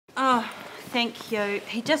thank you.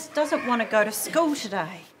 He just doesn't want to go to school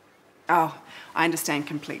today. Oh, I understand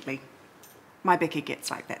completely. My Becky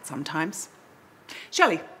gets like that sometimes.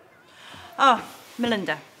 Shelley. Oh,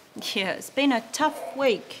 Melinda. Yeah, it's been a tough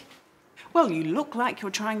week. Well, you look like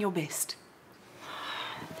you're trying your best.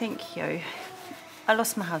 Thank you. I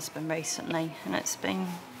lost my husband recently, and it's been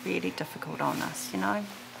really difficult on us, you know?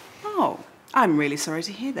 Oh, I'm really sorry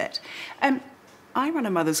to hear that. I run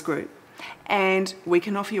a mother's group, and we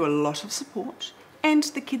can offer you a lot of support, and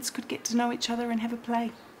the kids could get to know each other and have a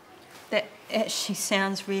play. That actually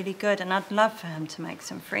sounds really good, and I'd love for him to make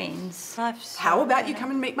some friends. How about you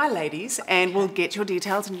come and meet my ladies, and we'll get your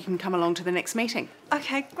details, and you can come along to the next meeting.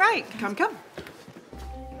 Okay, great. Come. Come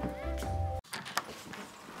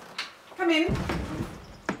in.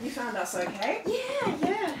 You found us okay?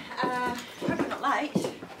 Yeah. Hope you're not late.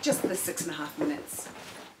 Just the 6.5 minutes.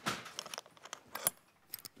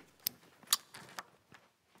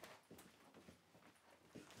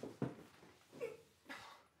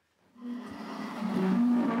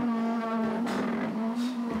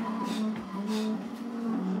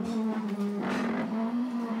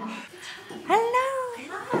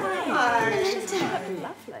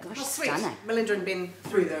 Gosh, Sweet. stunning. Melinda and Ben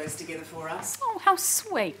threw those together for us. Oh, how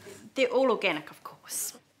sweet. They're all organic, of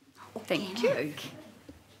course. Thank you.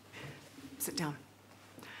 Sit down.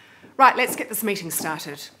 Right, let's get this meeting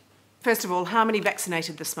started. First of all, how many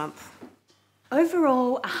vaccinated this month?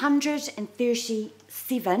 Overall,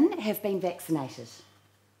 137 have been vaccinated.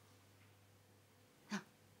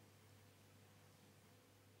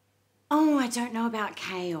 Oh, I don't know about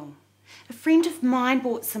kale. A friend of mine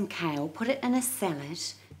bought some kale, put it in a salad,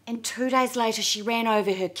 and 2 days later she ran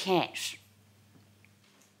over her cat.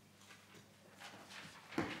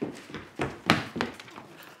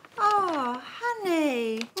 Oh,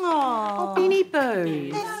 honey. Oh, Benny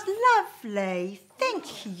Boo. That's lovely.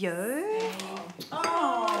 Thank you.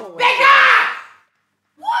 Oh, Becca!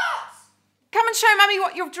 What? Come and show Mummy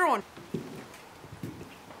what you've drawn.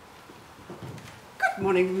 Good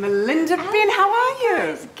morning, Melinda. Ben, how are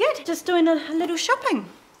you? Good. Just doing a little shopping.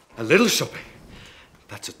 A little shopping?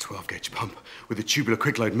 That's a 12-gauge pump with a tubular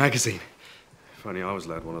quick-load magazine. If only I was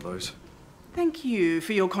allowed one of those. Thank you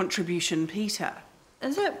for your contribution, Peter.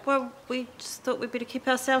 Is it? Well, we just thought we'd better keep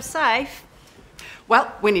ourselves safe.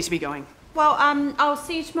 Well, we need to be going. Well, I'll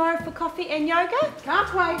see you tomorrow for coffee and yoga.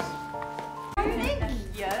 Can't wait. Thank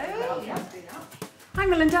you. Hi,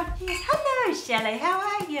 Melinda. Yes, hello, Shelley. How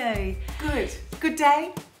are you? Good. Good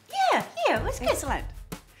day? Yeah, it was good. Excellent.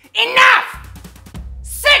 Enough!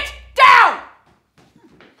 Sit down!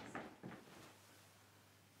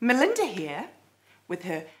 Melinda here, with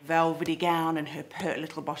her velvety gown and her pert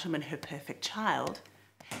little bottom and her perfect child,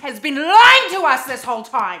 has been lying to us this whole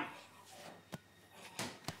time.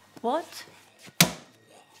 What?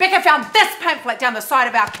 Becca found this pamphlet down the side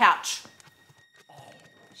of our couch.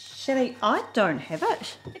 Shelley, I don't have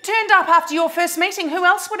it. It turned up after your first meeting. Who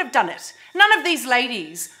else would have done it? None of these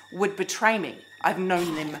ladies would betray me. I've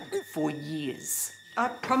known them for years. I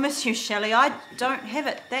promise you, Shelley, I don't have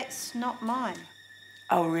it. That's not mine.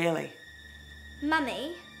 Oh, really?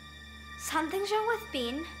 Mummy, something's wrong with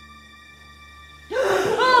Ben.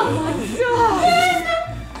 Oh my God!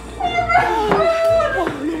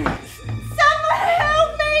 Someone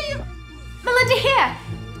help me! Melinda, here!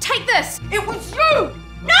 Take this! It was you!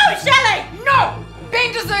 No, Shelley! No!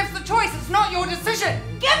 Ben deserves the choice. It's not your decision.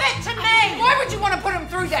 Give it to me! Why would you want to put him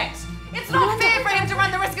through that? It's not fair for him to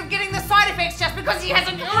run the risk of getting the side effects just because he has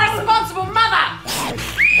an irresponsible mother.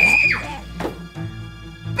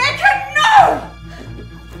 Becca, no!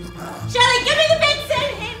 Shelley, give me the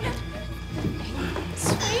vaccine!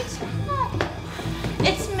 Sweet.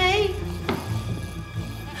 It's me.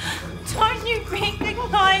 Don't you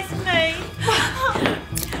recognise me?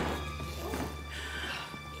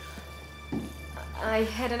 I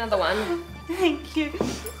had another one. Thank you.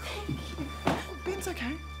 Ben's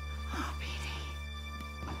okay.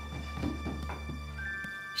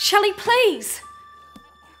 Shelley, please.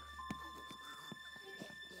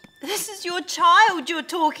 This is your child you're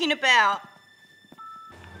talking about.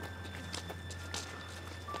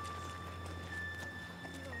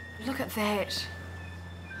 Look at that.